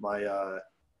 I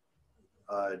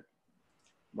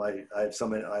have so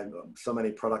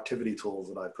many productivity tools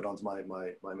that I put onto my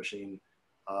machine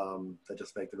that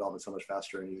just make development so much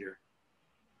faster and easier.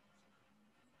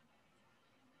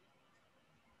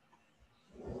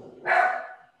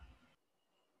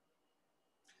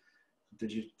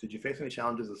 Did you face any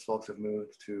challenges as folks have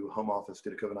moved to home office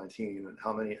due to COVID-19? And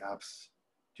how many apps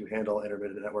do you handle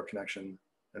intermittent network connection?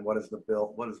 And what is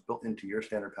built into your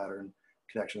standard pattern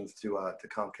connections to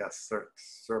Comcast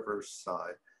server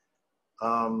side?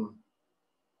 Let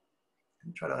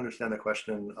me try to understand the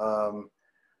question.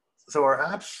 So our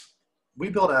apps, we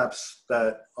build apps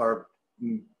that are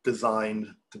designed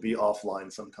to be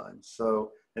offline sometimes.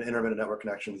 So and intermittent network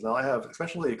connections. Now I have,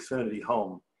 especially Xfinity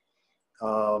Home,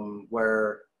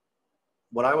 where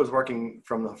when I was working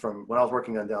when I was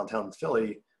working on downtown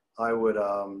Philly, I would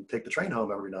take the train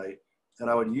home every night. And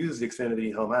I would use the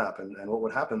Xfinity Home app. And what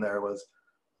would happen there was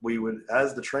we would,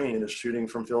 as the train is shooting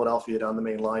from Philadelphia down the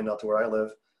main line out to where I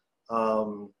live,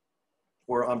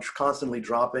 where I'm constantly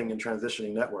dropping and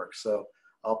transitioning networks. So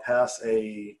I'll pass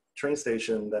a train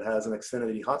station that has an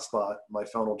Xfinity hotspot. My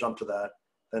phone will jump to that,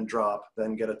 then drop,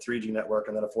 then get a 3G network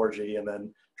and then a 4G and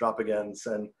then drop again.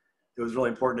 And it was really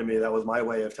important to me. That was my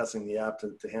way of testing the app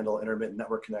to handle intermittent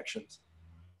network connections.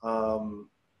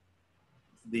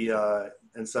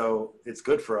 And so it's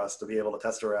good for us to be able to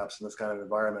test our apps in this kind of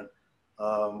environment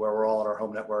where we're all on our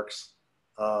home networks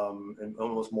and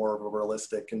almost more of a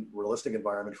realistic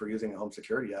environment for using a home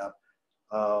security app.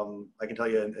 I can tell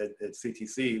you at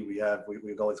CTC,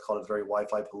 we've always called it very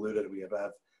Wi-Fi polluted. We have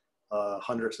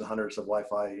hundreds and hundreds of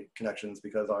Wi-Fi connections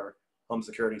because our home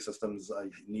security systems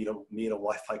need a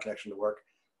Wi-Fi connection to work.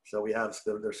 So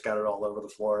they're scattered all over the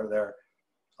floor there.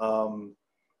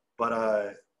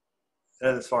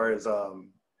 and as far as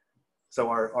so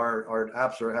our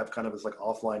apps have kind of this like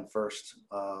offline first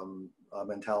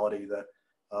mentality that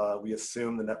we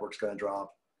assume the network's going to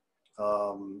drop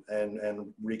and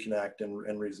reconnect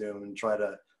and resume and try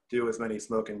to do as many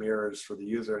smoke and mirrors for the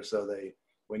user. So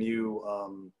when you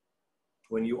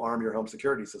arm your home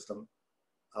security system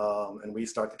and we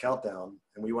start the countdown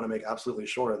and we want to make absolutely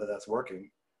sure that that's working,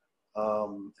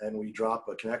 and we drop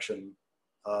a connection,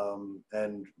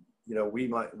 and we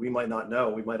might not know,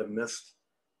 we might have missed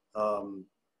some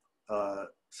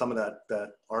of that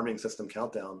arming system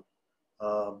countdown,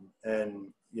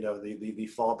 and the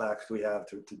fallbacks we have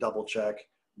to double check,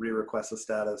 re-request the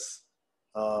status,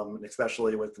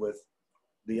 especially with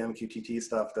the MQTT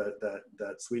stuff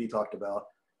that Sweetie talked about.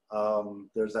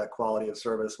 There's that quality of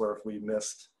service where if we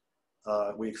missed,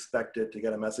 we expected to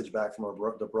get a message back from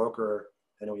the broker,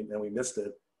 and we missed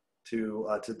it,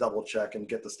 to double check and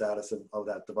get the status of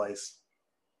that device.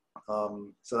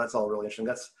 So that's all really interesting.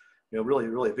 That's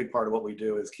really a big part of what we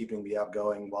do is keeping the app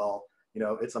going while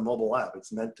it's a mobile app.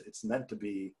 It's meant to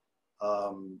be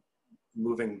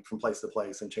moving from place to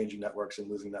place and changing networks and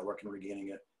losing network and regaining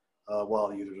it while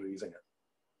the users are using it.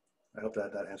 I hope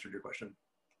that answered your question.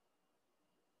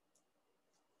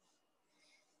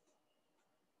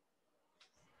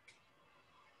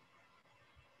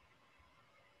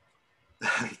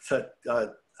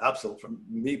 Absolutely. From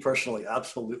me personally,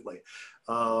 absolutely.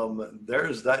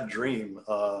 There's that dream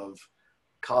of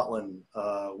Kotlin.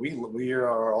 We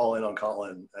are all in on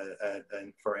Kotlin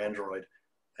and for Android,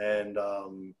 and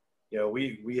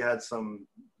we had some.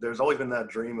 There's always been that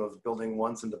dream of building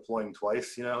once and deploying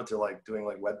twice. To like doing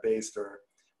like web-based or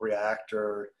React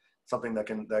or something that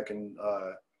can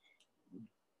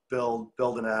build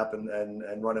an app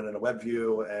and run it in a web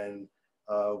view. And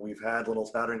we've had little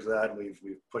spatterings of that, and we've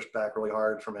pushed back really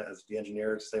hard from it as the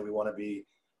engineers say we want to be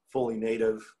fully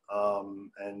native,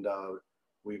 and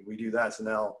we do that. So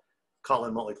now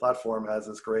Kotlin multi-platform has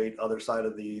this great other side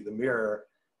of the mirror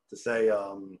to say,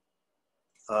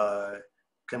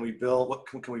 can we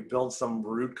build some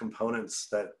root components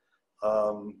that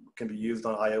can be used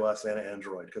on iOS and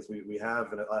Android, because we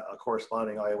have a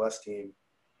corresponding iOS team,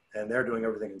 and they're doing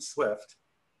everything in Swift,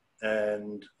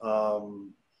 and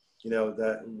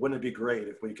that wouldn't it be great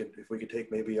if we could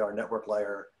take maybe our network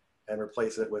layer and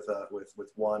replace it with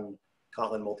one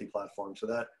Kotlin multi-platform. So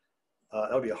that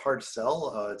would be a hard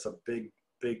sell. It's a big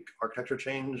architecture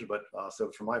change, but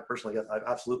so for my personally, yes, I've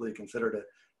absolutely considered it,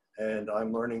 and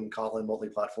I'm learning Kotlin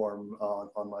multi-platform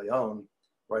on my own,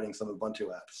 writing some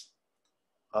Ubuntu apps.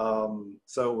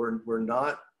 So we're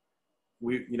not,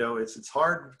 it's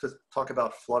hard to talk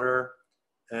about Flutter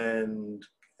and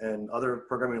other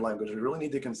programming languages. We really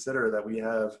need to consider that we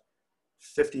have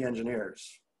 50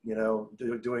 engineers,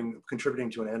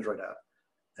 contributing to an Android app.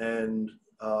 And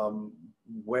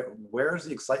where's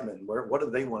the excitement? What do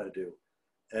they want to do?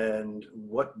 And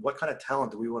what kind of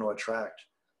talent do we want to attract?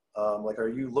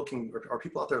 Are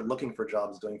people out there looking for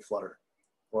jobs doing Flutter?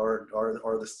 Or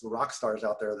are the rock stars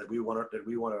out there that we want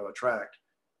to attract?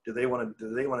 Do they want to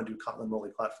do Kotlin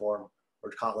multi-platform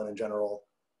or Kotlin in general?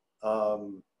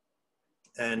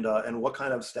 And what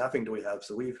kind of staffing do we have?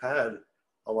 So we've had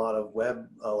a lot of web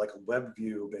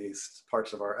view based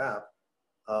parts of our app,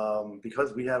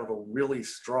 because we have a really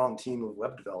strong team of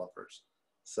web developers.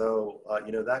 So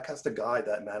that has to guide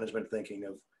that management thinking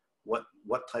of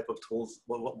what type of tools,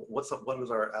 what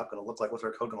is our app going to look like? What's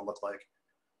our code going to look like?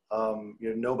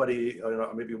 Nobody,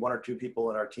 maybe one or two people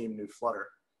in our team knew Flutter.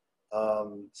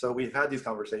 So we've had these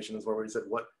conversations where we said,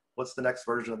 what's the next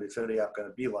version of the Xfinity app going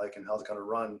to be like, and how's it going to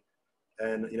run?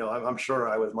 And I'm sure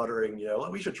I was muttering,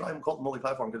 we should try Kotlin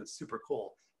multi-platform because it's super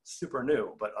cool, super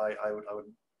new. But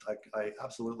I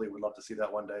absolutely would love to see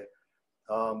that one day.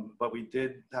 But we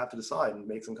did have to decide and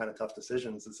make some kind of tough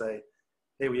decisions to say,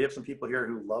 hey, we have some people here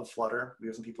who love Flutter. We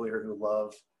have some people here who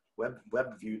love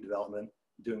web view development,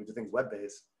 doing things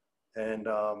web-based, and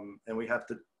we have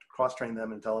to cross-train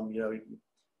them and tell them,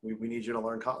 we need you to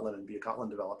learn Kotlin and be a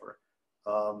Kotlin developer.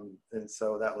 And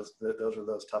so those are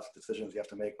those tough decisions you have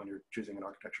to make when you're choosing an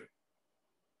architecture.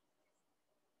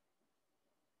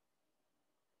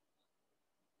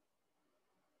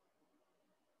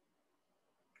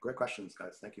 Great questions,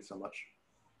 guys. Thank you so much.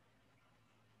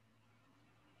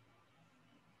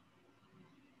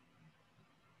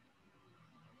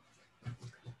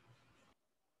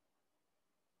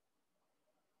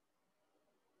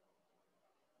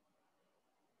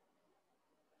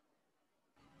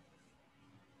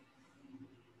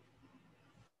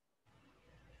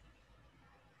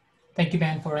 Thank you,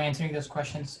 Ben, for answering those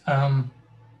questions.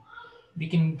 We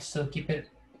can still keep the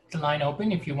line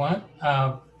open if you want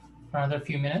for another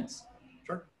few minutes.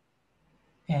 Sure.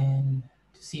 and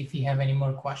to see if you have any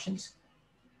more questions.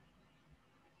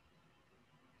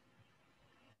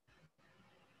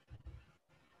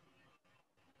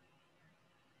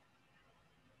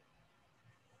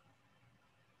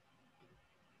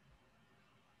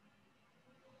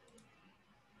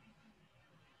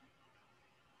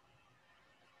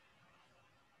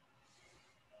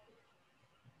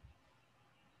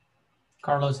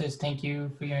 Carlos says, thank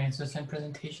you for your answers and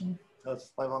presentation.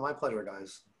 That's my pleasure,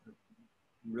 guys.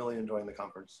 Really enjoying the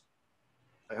conference.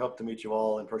 I hope to meet you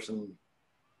all in person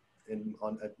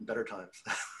at better times.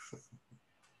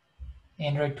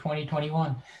 Android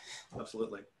 2021.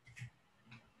 Absolutely.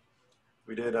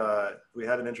 We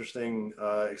had an interesting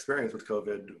experience with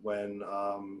COVID when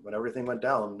everything went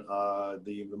down.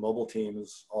 The mobile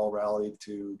teams all rallied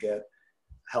to get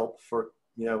help for,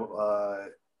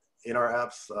 in our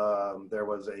apps. There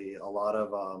was a lot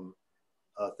of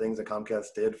things that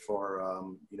Comcast did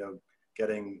for,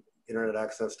 getting internet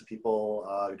access to people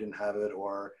who didn't have it,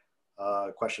 or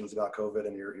questions about COVID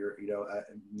and you're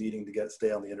needing to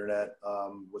stay on the internet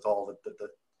with all the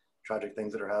tragic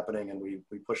things that are happening. And we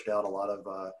pushed out a lot of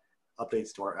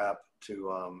updates to our app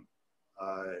to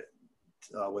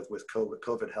with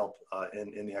COVID help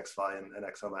in the Xfi and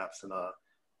Xhome apps, and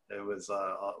it was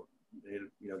it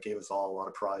gave us all a lot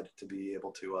of pride to be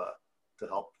able to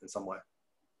help in some way.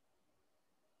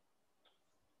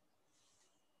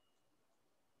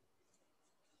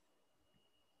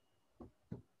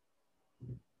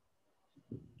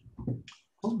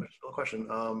 Special question.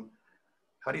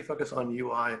 How do you focus on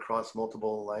UI across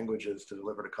multiple languages to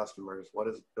deliver to customers? What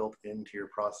is built into your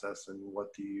process, and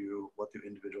what do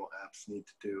individual apps need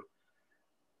to do?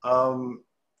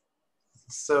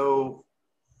 So,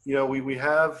 we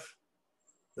have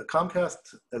the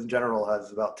Comcast in general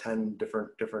has about 10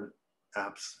 different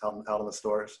apps out in the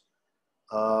stores.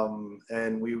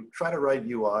 And we try to write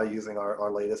UI using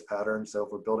our latest pattern. So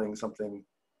if we're building something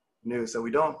new, so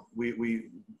we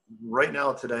right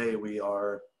now today we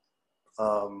are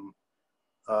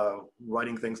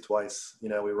writing things twice. We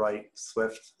write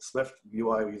Swift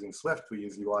UI using Swift. We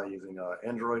use UI using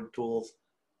Android tools,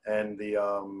 and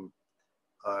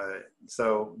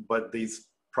but these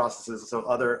processes. So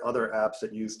other apps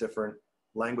that use different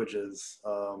languages,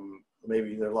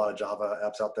 maybe there are a lot of Java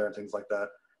apps out there and things like that,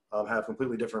 have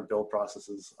completely different build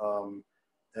processes.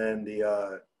 And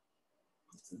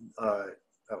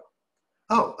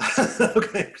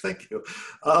okay, thank you.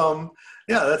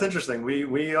 Yeah, that's interesting.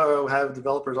 We have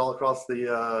developers all across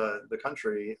the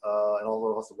country and all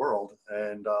across the world,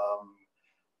 and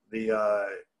we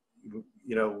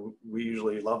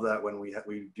usually love that when we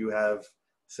do have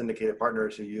syndicated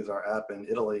partners who use our app in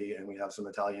Italy, and we have some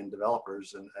Italian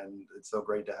developers, and it's so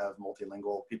great to have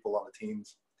multilingual people on the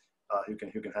teams who can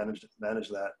manage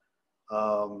that.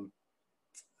 I'm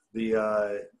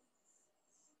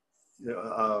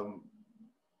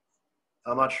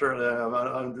not sure.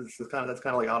 That's kind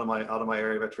of like out of my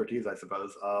area of expertise, I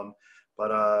suppose.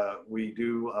 But we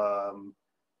do.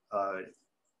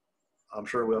 I'm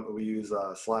sure we use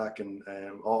Slack and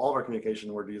all of our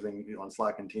communication we're using on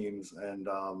Slack and Teams. And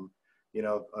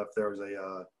if there was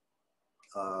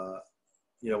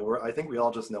I think we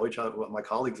all just know each other. My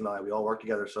colleagues and I, we all work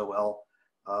together so well.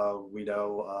 We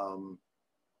know.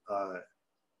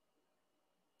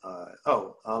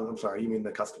 I'm sorry. You mean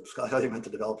the custom? I thought you meant the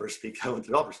developers speak.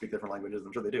 Developers speak different languages.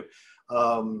 I'm sure they do.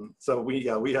 So we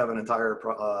have an entire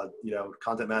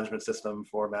content management system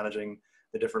for managing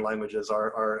the different languages.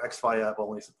 Our Xfi app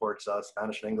only supports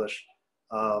Spanish and English.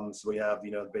 So we have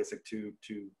the basic two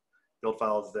build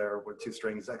files there with 2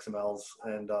 strings XMLs,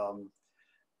 and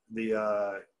we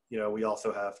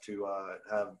also have to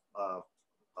have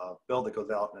build that goes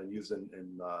out and used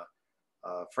in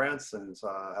France, and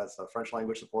has French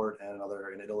language support, and another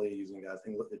in Italy using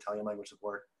Italian language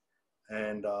support.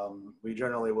 And we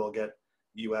generally will get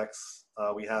UX.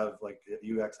 We have like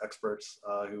UX experts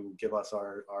who give us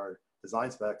our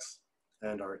design specs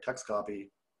and our text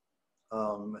copy,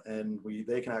 and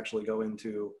they can actually go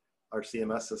into our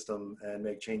CMS system and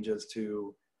make changes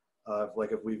to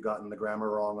like if we've gotten the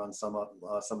grammar wrong on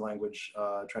some language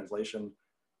translation,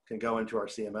 can go into our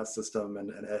CMS system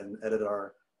and edit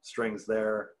our strings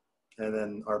there, and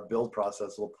then our build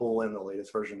process will pull in the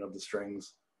latest version of the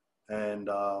strings and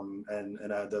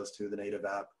add those to the native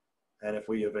app. And if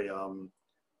we have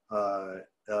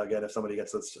again, if somebody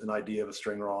gets an idea of a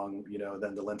string wrong,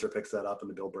 then the linter picks that up and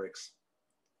the build breaks.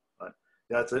 But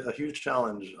yeah, it's a huge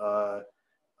challenge.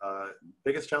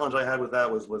 Biggest challenge I had with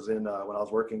that was in when I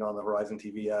was working on the Verizon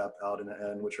TV app out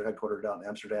which are headquartered out in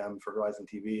Amsterdam for Verizon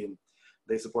TV, and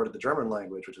they supported the German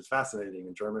language, which is fascinating.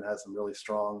 And German has some really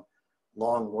strong,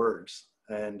 long words.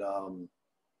 and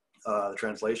the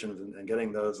translations and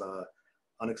getting those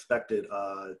unexpected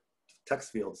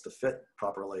text fields to fit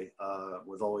properly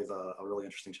was always a really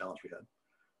interesting challenge we had.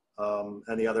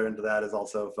 And the other end of that is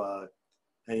also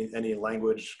if any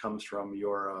language comes from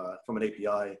from an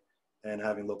API and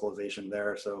having localization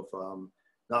there. So if,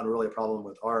 not really a problem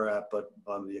with our app, but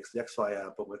the Xfi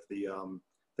app, but with the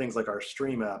things like our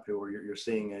Stream app, where you're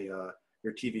seeing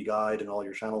your TV guide and all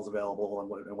your channels available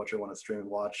and what you want to stream and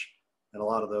watch. And a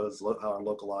lot of those are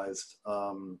localized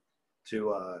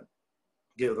to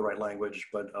give the right language,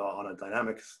 but on a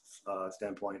dynamic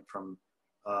standpoint from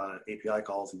API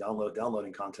calls and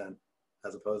downloading content,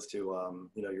 as opposed to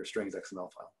your strings XML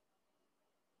file.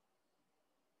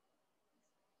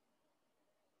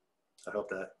 I hope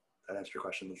that answered your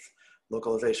question.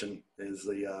 Localization is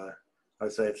I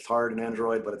would say it's hard in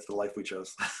Android, but it's the life we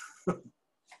chose.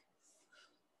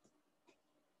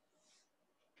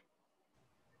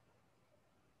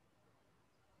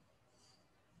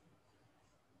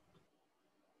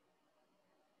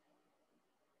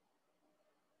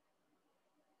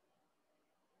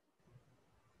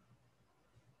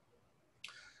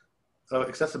 So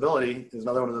accessibility is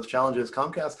another one of those challenges.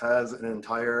 Comcast has an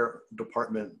entire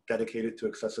department dedicated to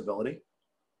accessibility.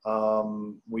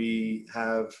 We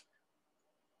have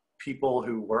people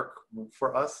who work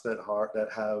for us that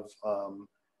have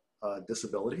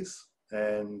disabilities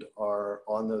and are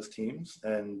on those teams,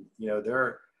 and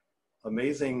they're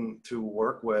amazing to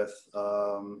work with.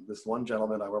 This one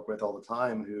gentleman I work with all the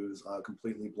time who's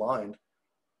completely blind,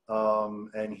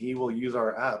 and he will use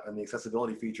our app and the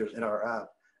accessibility features in our app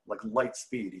like light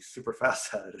speed. He's super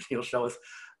fast at it, and he'll show us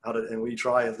how to, and we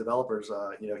try as developers,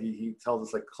 he tells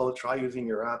us like, try using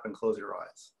your app and close your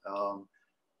eyes.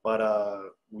 But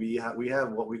we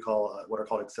have what we call, what are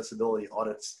called accessibility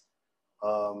audits,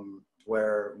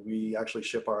 where we actually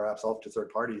ship our apps off to third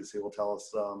parties who will tell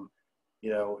us,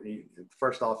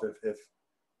 first off, if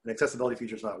an accessibility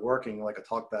feature is not working, like a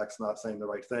talkback's not saying the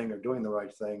right thing or doing the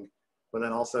right thing, but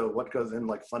then also what goes in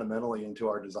like fundamentally into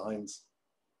our designs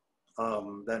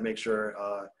that make sure,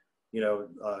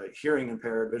 hearing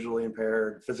impaired, visually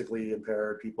impaired, physically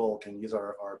impaired people can use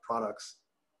our products.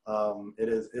 It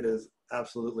is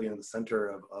absolutely in the center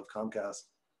of Comcast.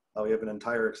 We have an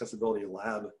entire accessibility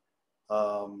lab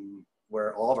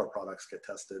where all of our products get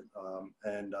tested,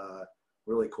 and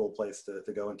really cool place to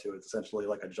go into. It's essentially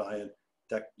like a giant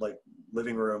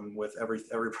living room with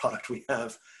every product we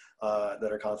have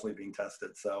that are constantly being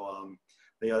tested. So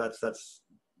that's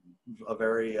a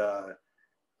very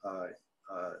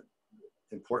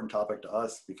important topic to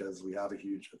us, because we have a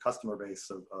huge customer base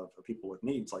of people with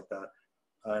needs like that.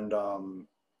 And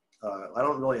I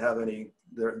don't really have any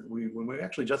there. When we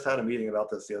actually just had a meeting about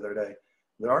this the other day,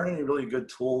 there aren't any really good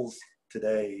tools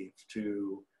today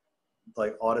to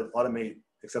like automate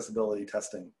accessibility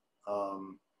testing.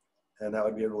 And that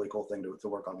would be a really cool thing to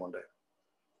work on one day.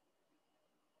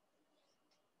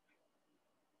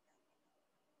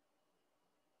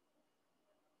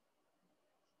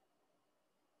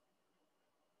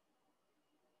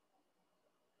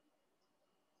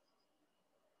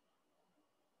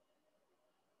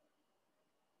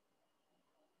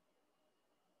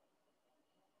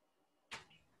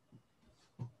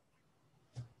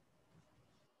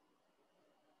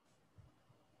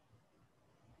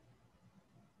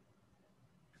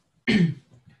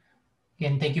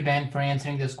 Again, thank you, Ben, for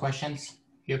answering those questions.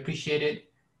 We appreciate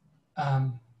it.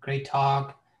 Great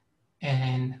talk.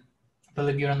 And I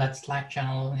believe you're on that Slack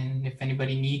channel. And if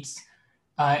anybody needs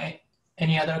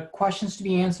any other questions to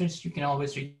be answered, you can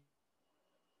always reach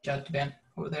out to Ben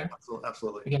over there.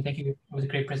 Absolutely. Again, thank you. It was a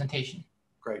great presentation.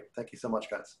 Great. Thank you so much,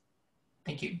 guys.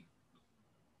 Thank you.